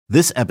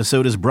This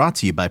episode is brought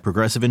to you by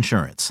Progressive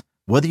Insurance.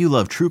 Whether you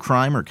love true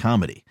crime or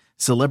comedy,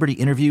 celebrity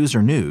interviews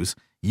or news,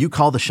 you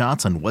call the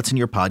shots on what's in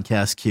your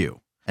podcast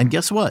queue. And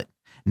guess what?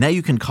 Now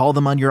you can call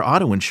them on your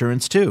auto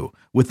insurance too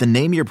with the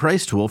Name Your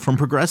Price tool from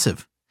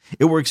Progressive.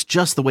 It works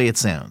just the way it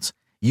sounds.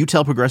 You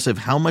tell Progressive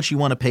how much you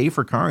want to pay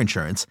for car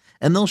insurance,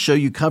 and they'll show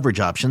you coverage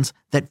options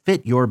that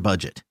fit your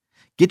budget.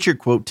 Get your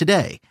quote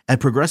today at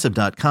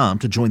Progressive.com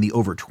to join the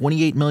over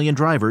 28 million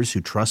drivers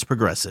who trust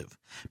Progressive.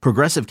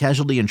 Progressive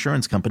Casualty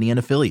Insurance Company and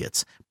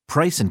Affiliates.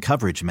 Price and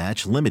coverage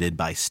match limited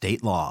by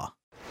state law.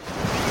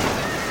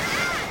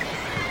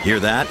 Hear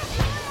that?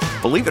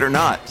 Believe it or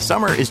not,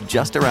 summer is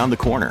just around the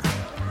corner.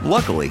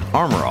 Luckily,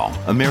 Armor All,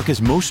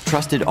 America's most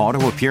trusted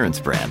auto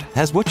appearance brand,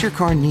 has what your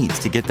car needs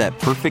to get that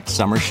perfect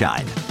summer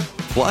shine.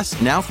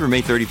 Plus, now through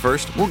May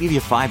 31st, we'll give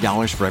you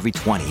 $5 for every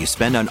 $20 you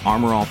spend on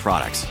Armor All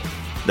products.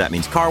 That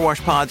means car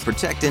wash pods,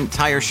 protectant,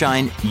 tire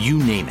shine, you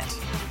name it.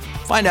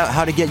 Find out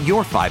how to get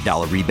your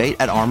 $5 rebate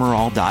at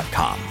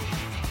armorall.com.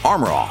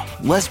 Armor All,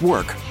 less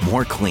work,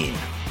 more clean.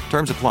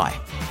 Terms apply.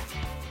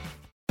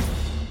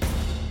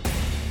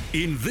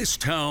 In this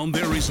town,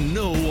 there is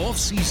no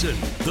off-season.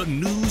 The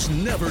news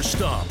never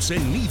stops,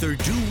 and neither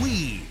do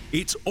we.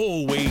 It's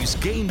always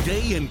game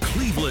day in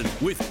Cleveland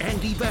with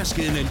Andy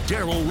Baskin and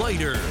Daryl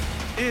Ryder.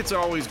 It's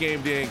always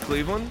game day in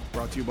Cleveland,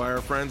 brought to you by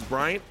our friends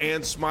Bryant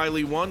and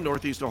Smiley One,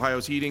 Northeast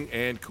Ohio's heating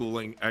and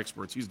cooling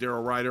experts. He's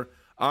Daryl Ryder.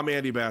 I'm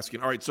Andy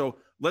Baskin. All right, so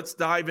let's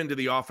dive into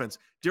the offense.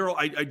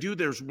 Daryl,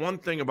 there's one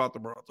thing about the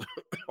Browns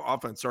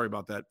offense, sorry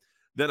about that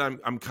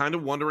I'm kind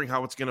of wondering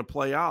how it's going to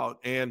play out.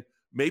 And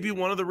maybe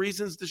one of the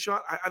reasons Deshaun,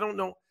 I don't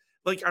know,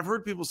 like I've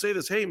heard people say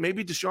this, hey,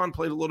 maybe Deshaun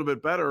played a little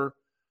bit better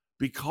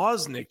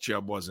because Nick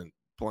Chubb wasn't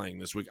playing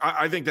this week.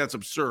 I think that's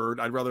absurd.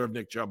 I'd rather have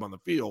Nick Chubb on the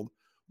field,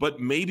 but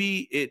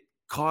maybe it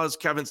caused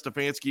Kevin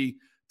Stefanski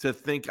to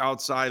think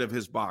outside of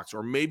his box,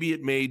 or maybe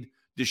it made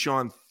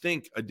Deshaun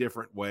think a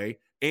different way.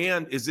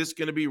 And is this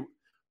going to be,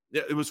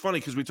 it was funny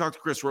because we talked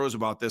to Chris Rose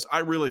about this. I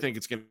really think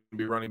it's going to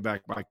be running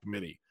back by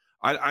committee.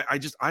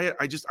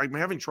 I'm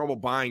having trouble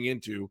buying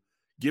into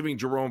giving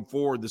Jerome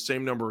Ford the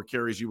same number of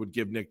carries you would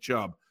give Nick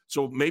Chubb.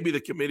 So maybe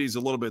the committee is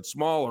a little bit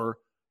smaller,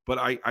 but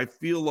I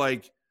feel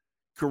like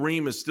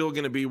Kareem is still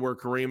going to be where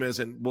Kareem is,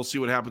 and we'll see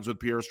what happens with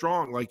Pierre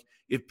Strong. Like,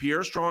 if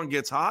Pierre Strong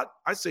gets hot,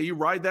 I say you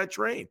ride that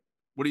train.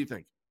 What do you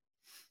think?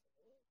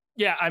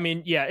 Yeah, I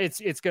mean,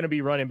 it's going to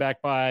be running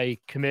back by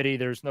committee.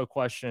 There's no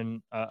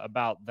question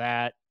about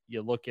that.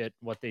 You look at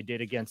what they did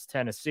against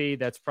Tennessee.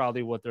 That's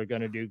probably what they're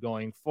going to do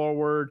going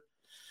forward.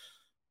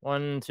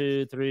 1,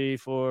 2, 3,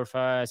 4,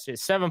 5,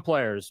 6, 7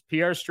 players.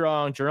 Pierre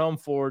Strong, Jerome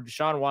Ford,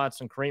 Deshaun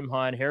Watson, Kareem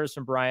Hunt,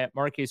 Harrison Bryant,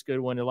 Marquise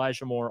Goodwin,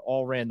 Elijah Moore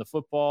all ran the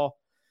football.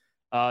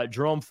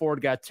 Jerome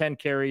Ford got 10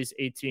 carries,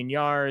 18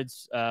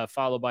 yards,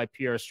 followed by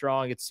Pierre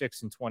Strong at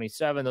 6 and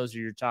 27. Those are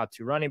your top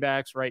two running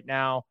backs right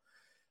now.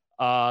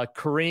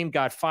 Kareem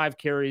got 5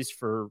 carries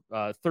for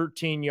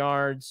 13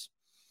 yards.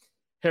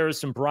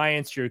 Harrison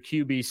Bryant's your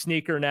QB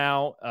sneaker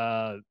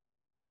now,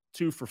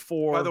 2 for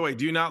 4. By the way,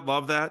 do you not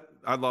love that?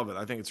 I love it.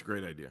 I think it's a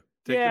great idea.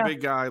 Take the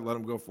big guy, let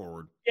him go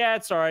forward. Yeah,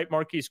 it's all right.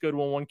 Marquise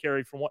Goodwin, 1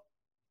 carry for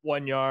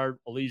 1 yard.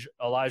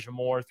 Elijah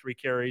Moore, 3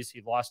 carries.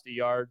 He lost a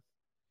yard.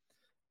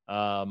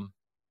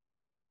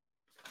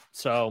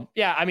 So,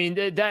 yeah, I mean,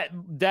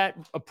 that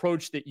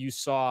approach that you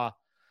saw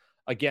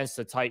against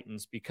the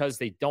Titans, because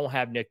they don't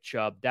have Nick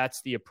Chubb,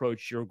 that's the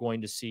approach you're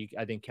going to see,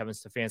 I think, Kevin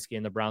Stefanski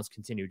and the Browns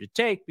continue to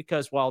take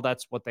because, well,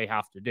 that's what they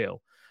have to do.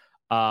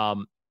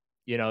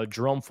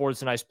 Jerome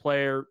Ford's a nice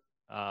player.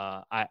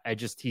 I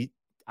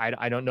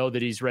don't know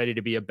that he's ready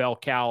to be a bell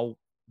cow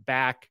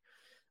back.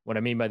 What I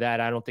mean by that,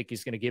 I don't think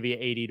he's going to give you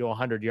 80 to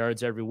 100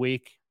 yards every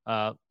week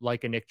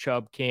like a Nick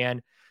Chubb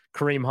can.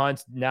 Kareem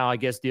Hunt now, I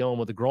guess, dealing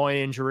with a groin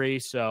injury.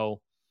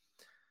 So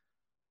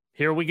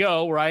here we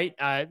go, right?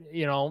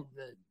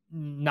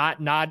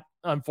 Not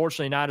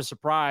unfortunately not a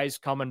surprise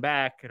coming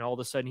back, and all of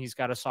a sudden he's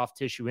got a soft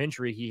tissue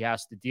injury he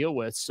has to deal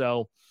with.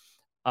 So,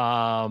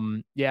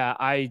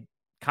 I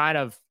kind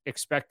of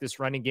expect this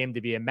running game to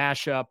be a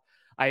mashup.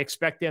 I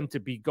expect them to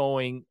be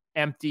going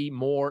empty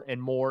more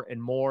and more and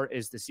more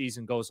as the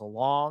season goes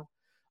along.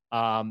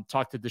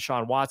 Talked to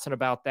Deshaun Watson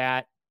about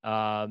that.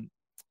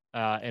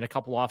 And a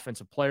couple of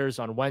offensive players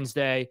on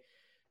Wednesday,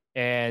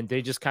 and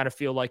they just kind of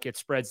feel like it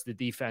spreads the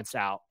defense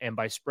out. And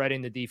by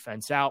spreading the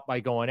defense out, by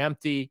going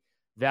empty,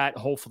 that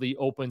hopefully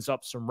opens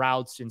up some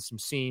routes and some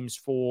seams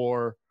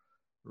for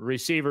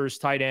receivers,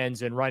 tight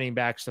ends, and running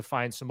backs to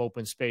find some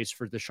open space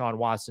for Deshaun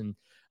Watson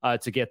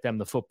to get them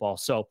the football.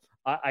 So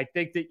I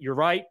think that you're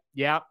right.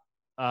 Yeah,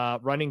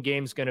 running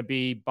game's going to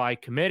be by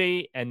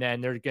committee, and then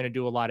they're going to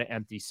do a lot of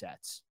empty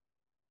sets.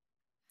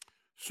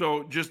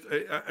 So just,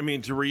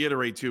 to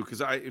reiterate too,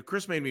 because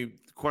Chris made me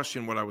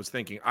question what I was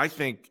thinking. I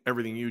think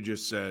everything you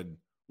just said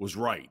was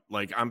right.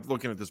 Like, I'm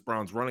looking at this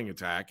Browns running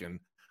attack, and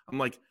I'm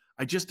like,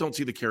 I just don't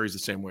see the carries the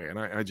same way. And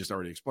I just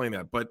already explained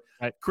that. But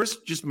Chris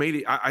just made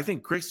it. I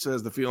think Chris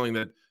has the feeling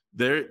that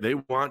they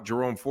want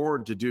Jerome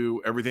Ford to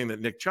do everything that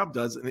Nick Chubb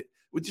does. And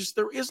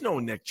there is no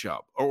Nick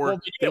Chubb, or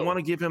they want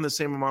to give him the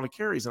same amount of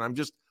carries. And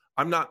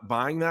I'm not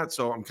buying that.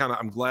 So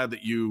I'm glad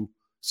that you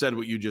said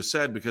what you just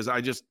said, because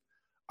I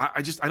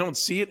don't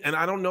see it. And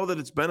I don't know that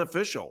it's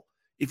beneficial.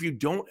 If you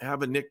don't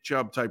have a Nick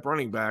Chubb type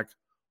running back,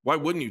 why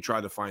wouldn't you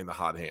try to find the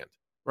hot hand?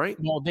 Right.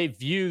 Well, they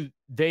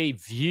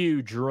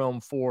view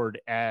Jerome Ford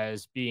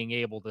as being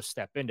able to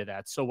step into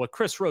that. So what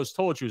Chris Rose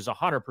told you is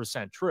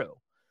 100% true.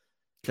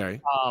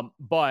 Okay.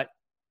 But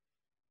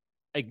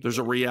there's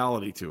a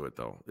reality to it,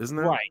 though, isn't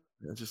there? Right.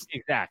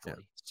 Exactly.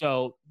 Yeah.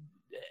 So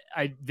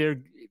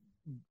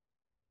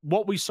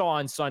what we saw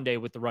on Sunday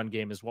with the run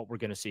game is what we're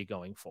going to see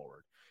going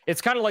forward. It's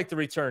kind of like the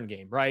return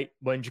game, right?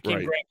 When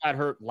Jakeem Grant got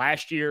hurt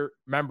last year,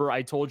 remember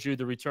I told you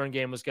the return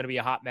game was going to be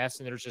a hot mess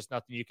and there's just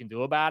nothing you can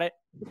do about it.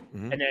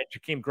 Mm-hmm. And then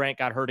Jakeem Grant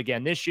got hurt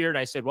again this year. And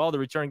I said, well, the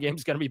return game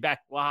is going to be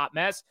back to a hot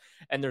mess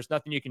and there's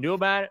nothing you can do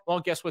about it. Well,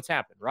 guess what's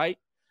happened, right?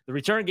 The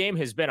return game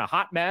has been a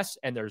hot mess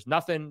and there's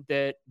nothing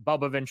that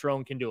Bubba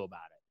Ventrone can do about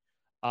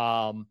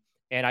it.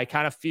 And I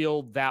kind of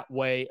feel that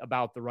way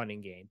about the running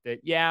game,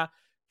 that, yeah,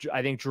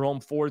 I think Jerome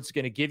Ford's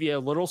going to give you a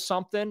little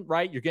something,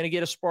 right? You're going to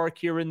get a spark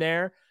here and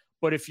there.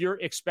 But if you're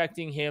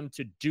expecting him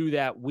to do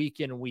that week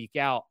in and week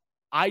out,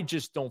 I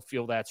just don't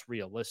feel that's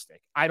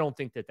realistic. I don't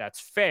think that that's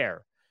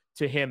fair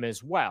to him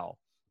as well.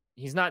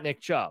 He's not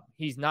Nick Chubb.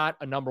 He's not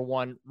a number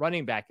one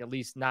running back, at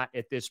least not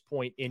at this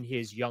point in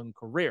his young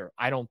career.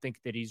 I don't think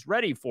that he's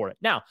ready for it.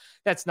 Now,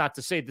 that's not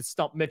to say that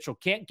Stump Mitchell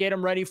can't get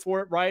him ready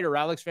for it, right? Or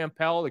Alex Van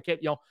Pelt,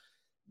 or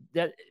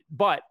that.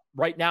 But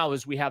right now,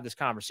 as we have this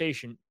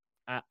conversation,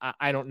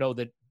 I don't know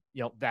that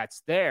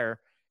that's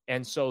there.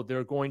 And so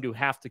they're going to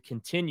have to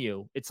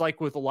continue. It's like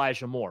with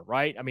Elijah Moore,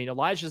 right? I mean,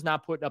 Elijah's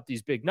not putting up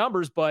these big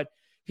numbers, but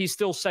he's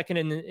still second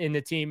in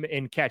the team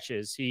in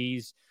catches.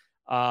 He's,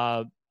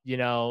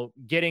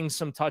 getting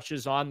some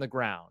touches on the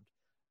ground.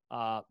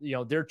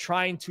 They're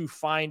trying to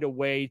find a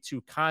way to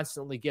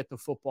constantly get the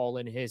football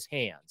in his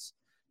hands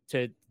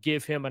to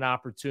give him an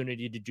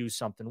opportunity to do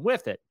something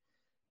with it.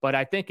 But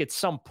I think at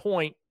some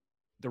point,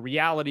 the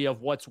reality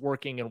of what's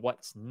working and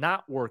what's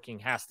not working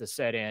has to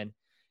set in.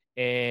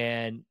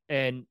 And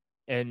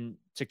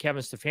to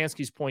Kevin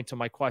Stefanski's point to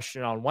my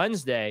question on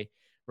Wednesday,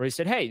 where he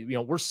said, hey,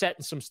 we're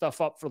setting some stuff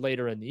up for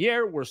later in the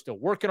year. We're still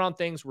working on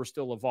things. We're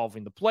still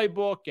evolving the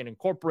playbook and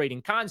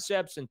incorporating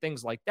concepts and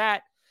things like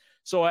that.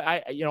 So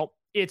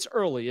it's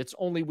early. It's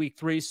only week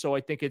 3. So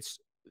I think it's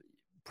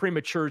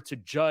premature to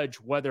judge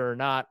whether or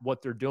not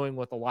what they're doing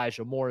with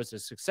Elijah Moore is a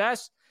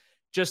success.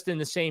 Just in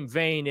the same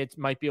vein, it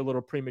might be a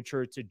little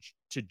premature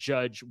to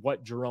judge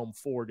what Jerome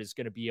Ford is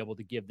going to be able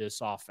to give this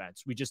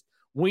offense.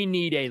 We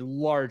need a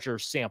larger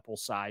sample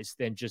size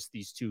than just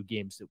these 2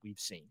 games that we've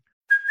seen.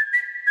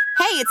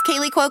 Hey, it's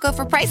Kaylee Cuoco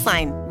for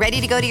Priceline.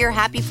 Ready to go to your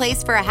happy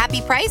place for a happy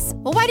price?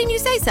 Well, why didn't you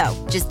say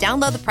so? Just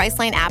download the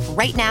Priceline app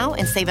right now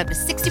and save up to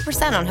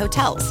 60% on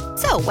hotels.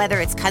 So whether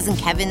it's Cousin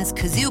Kevin's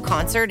Kazoo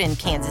Concert in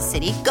Kansas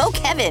City, go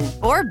Kevin,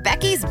 or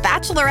Becky's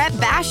Bachelorette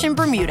Bash in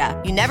Bermuda,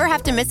 you never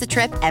have to miss a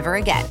trip ever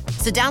again.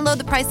 So download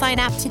the Priceline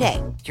app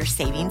today. Your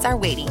savings are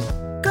waiting.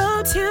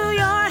 Go to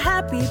your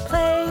happy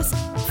place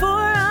for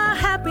a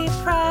happy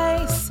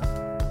price.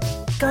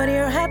 Go to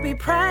your happy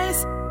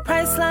price,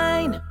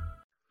 Priceline.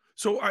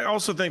 So I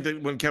also think that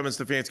when Kevin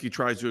Stefanski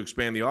tries to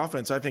expand the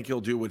offense, I think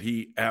he'll do what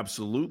he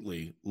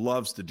absolutely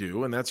loves to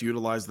do, and that's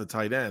utilize the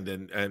tight end.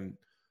 And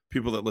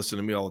people that listen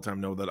to me all the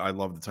time know that I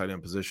love the tight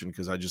end position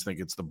because I just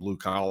think it's the blue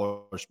collar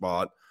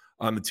spot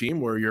on the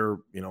team where you're,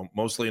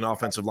 mostly an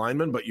offensive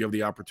lineman, but you have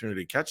the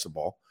opportunity to catch the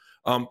ball.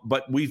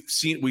 But we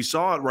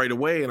saw it right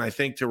away, and I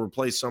think to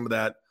replace some of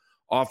that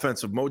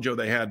offensive mojo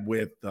they had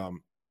with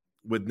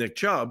Nick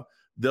Chubb,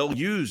 they'll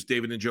use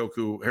David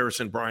Njoku,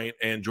 Harrison Bryant,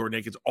 and Jordan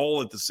Akins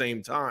all at the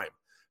same time.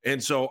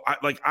 And so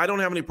I don't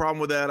have any problem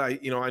with that. I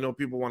know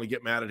people want to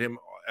get mad at him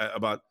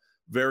about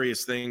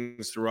various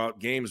things throughout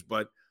games,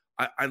 but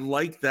I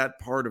like that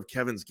part of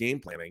Kevin's game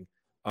planning.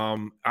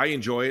 I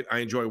enjoy it. I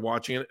enjoy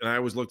watching it, and I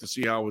always look to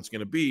see how it's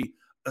going to be,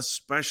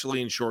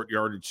 especially in short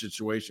yardage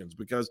situations,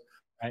 because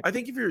I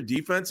think if you're a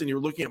defense and you're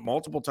looking at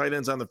multiple tight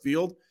ends on the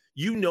field,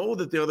 you know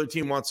that the other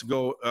team wants to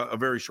go a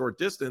very short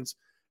distance.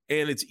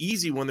 And it's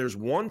easy when there's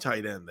one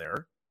tight end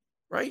there,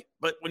 right?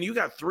 But when you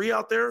got 3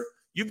 out there,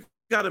 you've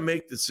got to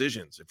make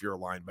decisions if you're a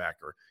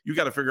linebacker. You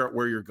got to figure out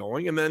where you're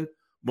going. And then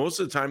most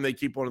of the time they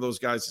keep one of those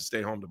guys to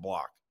stay home to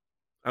block.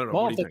 I don't know.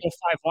 Well, what if do they you think?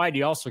 go 5 wide,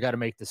 you also got to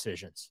make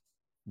decisions.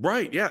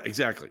 Right. Yeah,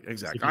 exactly.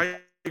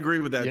 I agree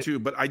with that too.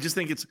 But I just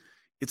think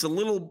it's a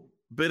little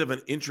bit of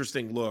an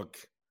interesting look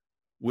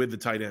with the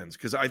tight ends,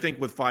 because I think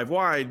with 5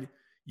 wide,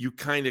 you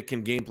kind of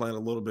can game plan a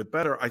little bit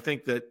better. I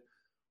think that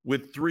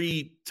with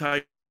 3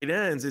 tight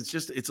ends,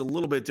 it's a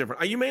little bit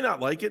different. You may not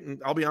like it,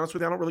 and I'll be honest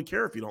with you, I don't really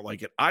care if you don't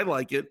like it. I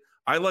like it.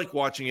 I like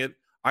watching it.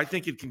 I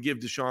think it can give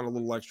Deshaun a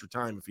little extra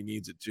time if he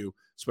needs it to,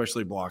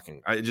 especially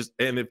blocking.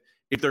 And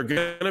if they're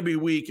going to be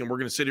weak and we're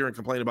going to sit here and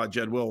complain about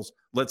Jed Wills,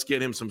 let's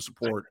get him some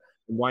support.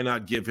 Why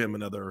not give him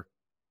another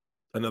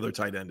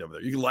tight end over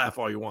there? You can laugh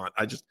all you want.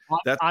 I'm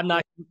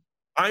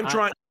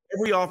trying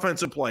every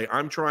offensive play.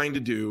 I'm trying to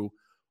do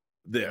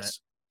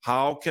this.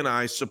 How can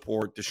I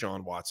support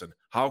Deshaun Watson?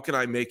 How can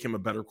I make him a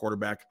better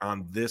quarterback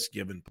on this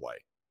given play?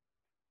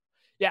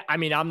 Yeah, I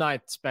mean, I'm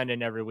not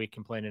spending every week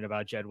complaining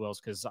about Jed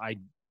Wills because I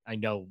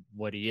know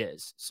what he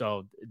is.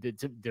 So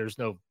there's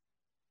no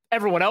 –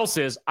 everyone else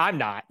is. I'm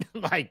not.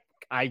 Like,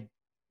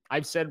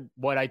 I've said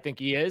what I think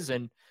he is,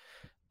 and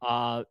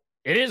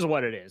it is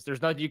what it is.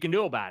 There's nothing you can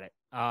do about it.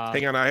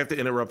 Hang on. I have to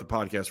interrupt the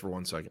podcast for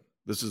 1 second.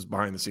 This is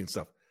behind-the-scenes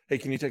stuff. Hey,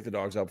 can you take the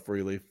dogs out before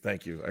you leave?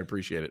 Thank you. I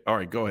appreciate it. All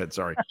right, go ahead.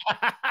 Sorry.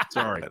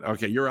 Sorry.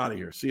 Okay, you're out of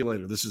here. See you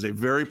later. This is a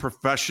very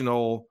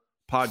professional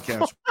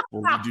podcast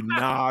where we do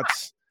not –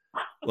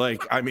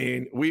 like, I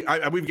mean, we've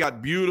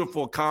got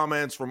beautiful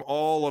comments from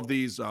all of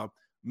these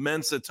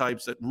Mensa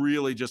types that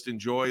really just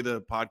enjoy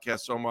the podcast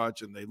so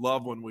much, and they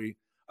love when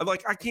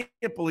I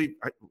can't believe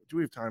do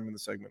we have time in the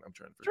segment? I'm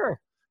trying to figure.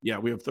 Sure. Yeah,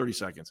 we have 30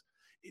 seconds.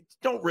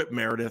 Don't rip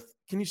Meredith.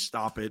 Can you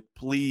stop it,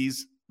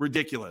 please?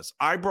 Ridiculous.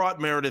 I brought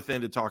Meredith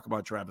in to talk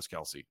about Travis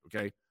Kelce.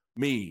 Okay,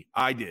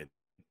 I did.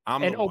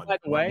 I'm the one. By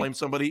the way, blame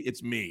somebody.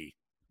 It's me.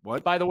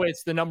 What? By the way,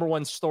 it's the number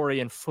one story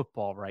in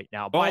football right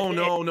now.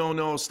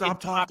 No. Stop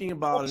talking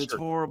about it. It's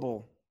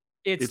horrible.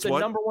 It's the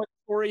number one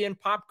story in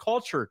pop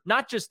culture,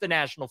 not just the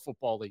National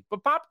Football League,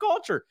 but pop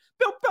culture.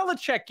 Bill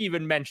Belichick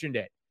even mentioned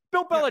it.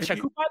 Bill Belichick,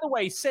 who, by the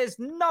way, says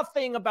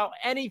nothing about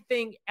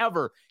anything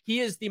ever. He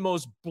is the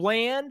most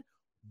bland,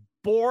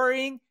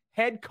 boring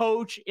head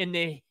coach in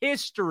the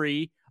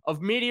history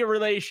of media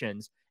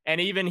relations. And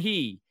even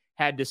he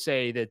had to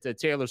say that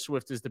Taylor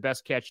Swift is the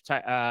best catch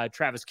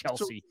Travis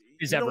Kelce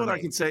is ever made. I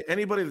can say?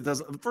 Anybody that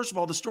doesn't – first of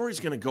all, the story's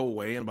going to go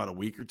away in about a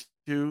week or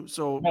two.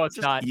 So it's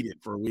just not. Eat it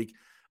for a week.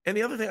 And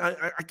the other thing,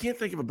 I can't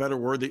think of a better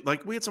word.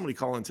 Like, we had somebody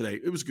call in today.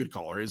 It was a good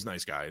caller. He's a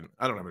nice guy, and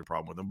I don't have any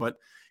problem with him. But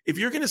if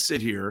you're going to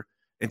sit here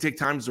and take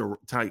time to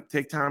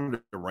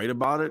write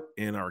about it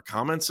in our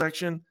comment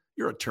section,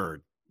 you're a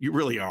turd. You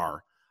really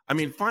are. I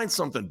mean, find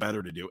something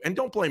better to do. And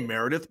don't blame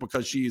Meredith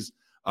because she's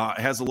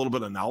has a little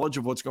bit of knowledge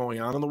of what's going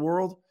on in the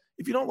world.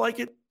 If you don't like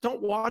it,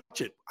 don't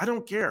watch it. I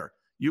don't care.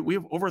 We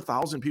have over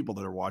 1,000 people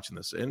that are watching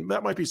this, and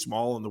that might be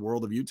small in the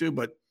world of YouTube,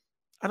 but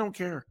I don't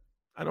care.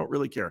 I don't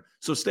really care.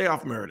 So stay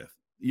off Meredith.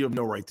 You have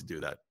no right to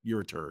do that.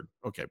 You're a turd.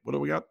 Okay, what do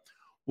we got?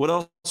 What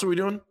else are we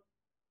doing?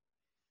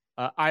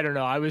 I don't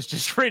know. I was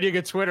just reading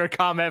a Twitter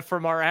comment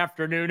from our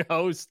afternoon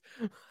host.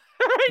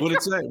 What did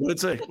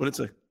it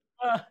say?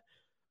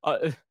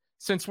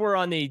 Since we're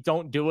on the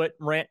don't do it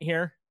rant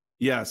here.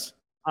 Yes.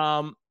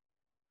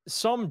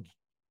 Some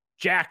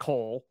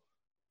jackhole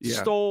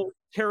stole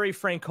Terry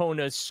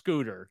Francona's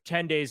scooter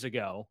 10 days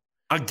ago.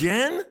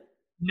 Again?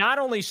 Not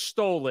only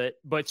stole it,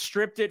 but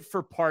stripped it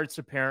for parts,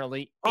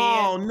 apparently.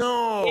 Oh,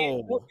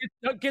 no.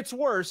 It gets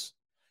worse.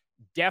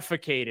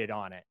 Defecated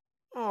on it.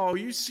 Oh, are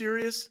you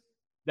serious?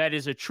 That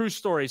is a true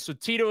story. So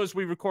Tito, as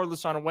we record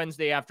this on a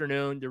Wednesday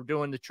afternoon, they're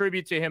doing the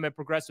tribute to him at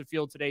Progressive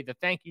Field today. The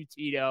thank you,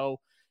 Tito.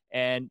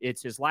 And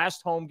it's his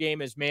last home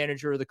game as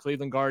manager of the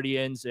Cleveland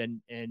Guardians,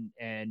 and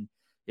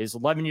his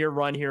 11-year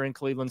run here in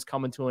Cleveland's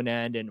coming to an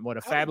end. And what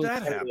a fabulous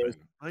happen?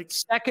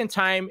 Second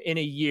time in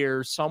a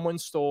year, someone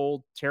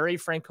stole Terry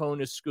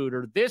Francona's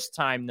scooter. This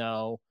time,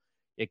 though,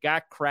 it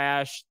got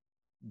crashed,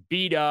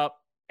 beat up,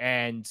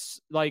 and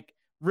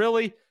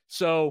really?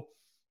 So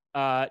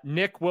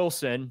Nick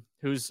Wilson,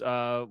 who's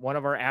one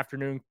of our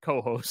afternoon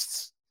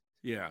co-hosts,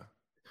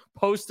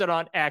 posted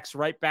on X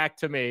right back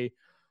to me.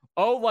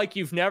 Oh, like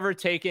you've never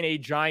taken a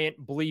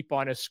giant bleep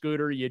on a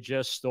scooter you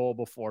just stole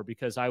before,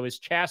 because I was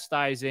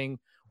chastising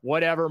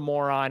whatever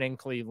moron in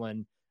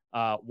Cleveland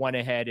went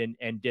ahead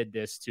and did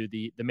this to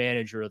the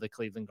manager of the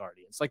Cleveland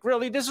Guardians. Like,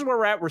 really, this is where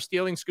we're at. We're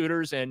stealing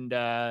scooters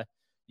and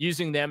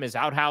using them as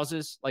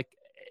outhouses.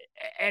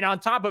 And on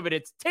top of it,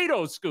 it's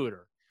Tito's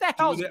scooter.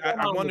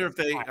 I wonder if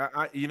they,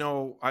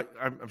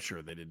 I'm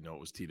sure they didn't know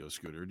it was Tito's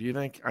scooter. Do you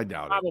think? I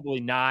doubt it. Probably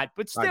not.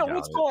 But still,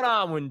 what's going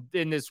on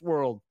in this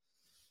world?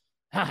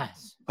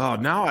 Oh,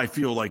 now I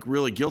feel like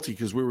really guilty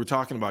because we were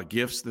talking about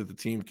gifts that the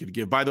team could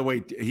give. By the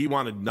way, he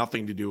wanted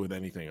nothing to do with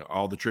anything.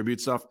 All the tribute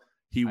stuff,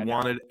 he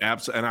wanted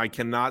absolutely, and I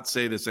cannot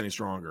say this any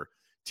stronger.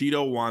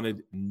 Tito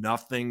wanted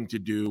nothing to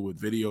do with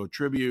video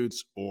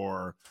tributes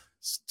or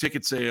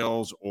ticket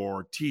sales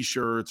or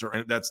T-shirts,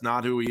 or that's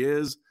not who he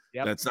is.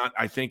 Yep. That's not.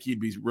 I think he'd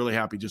be really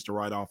happy just to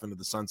ride off into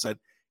the sunset.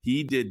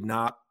 He did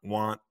not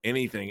want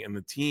anything, and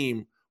the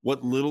team.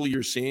 What little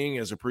you're seeing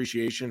as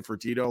appreciation for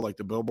Tito, like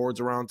the billboards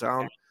around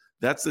town.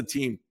 That's the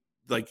team,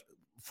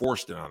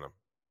 forced it on him.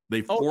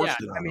 They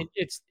forced it on him. I mean,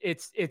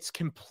 it's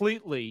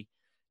completely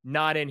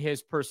not in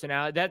his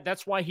personality.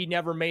 That's why he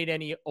never made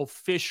any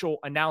official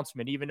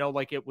announcement, even though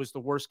it was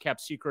the worst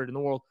kept secret in the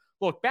world.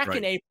 Look, back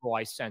in April,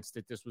 I sensed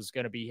that this was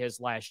going to be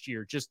his last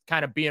year. Just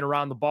kind of being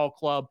around the ball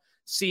club,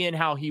 seeing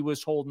how he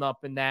was holding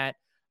up in that.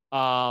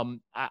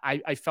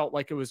 I felt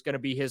like it was going to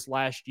be his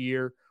last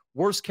year.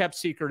 Worst kept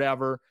secret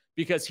ever.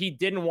 Because he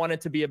didn't want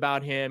it to be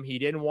about him. He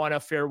didn't want a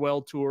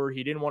farewell tour.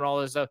 He didn't want all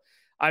this stuff.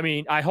 I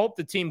mean, I hope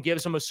the team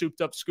gives him a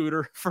souped-up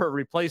scooter for a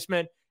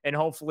replacement, and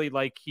hopefully,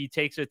 he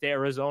takes it to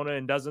Arizona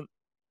and doesn't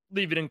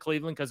leave it in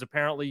Cleveland, because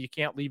apparently you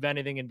can't leave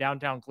anything in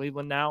downtown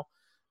Cleveland now,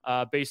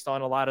 based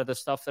on a lot of the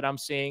stuff that I'm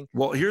seeing.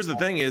 Well, here's the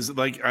thing is,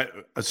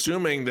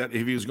 assuming that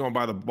if he was going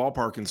by the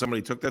ballpark and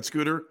somebody took that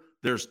scooter,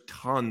 there's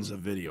tons of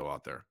video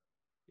out there.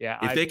 Yeah.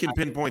 If they can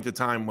pinpoint the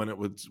time when it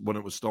was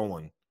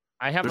stolen,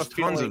 there's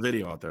tons of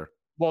video out there.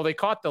 Well, they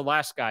caught the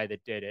last guy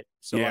that did it,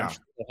 so Yeah. I'm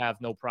sure they'll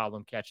have no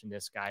problem catching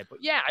this guy. But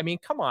yeah, I mean,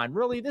 come on,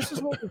 really, this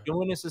is what we're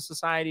doing as a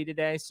society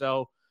today.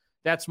 So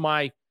that's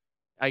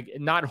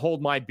not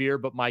hold my beer,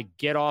 but my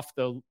get off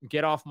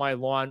my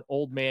lawn,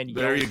 old man.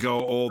 There you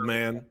go, old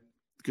man.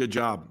 Good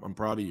job. I'm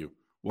proud of you.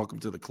 Welcome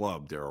to the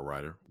club, Daryl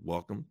Ryder.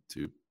 Welcome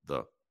to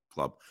the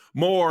club.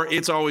 More.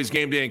 It's always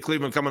game day in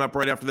Cleveland coming up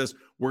right after this.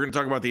 We're going to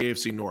talk about the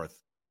AFC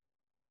North.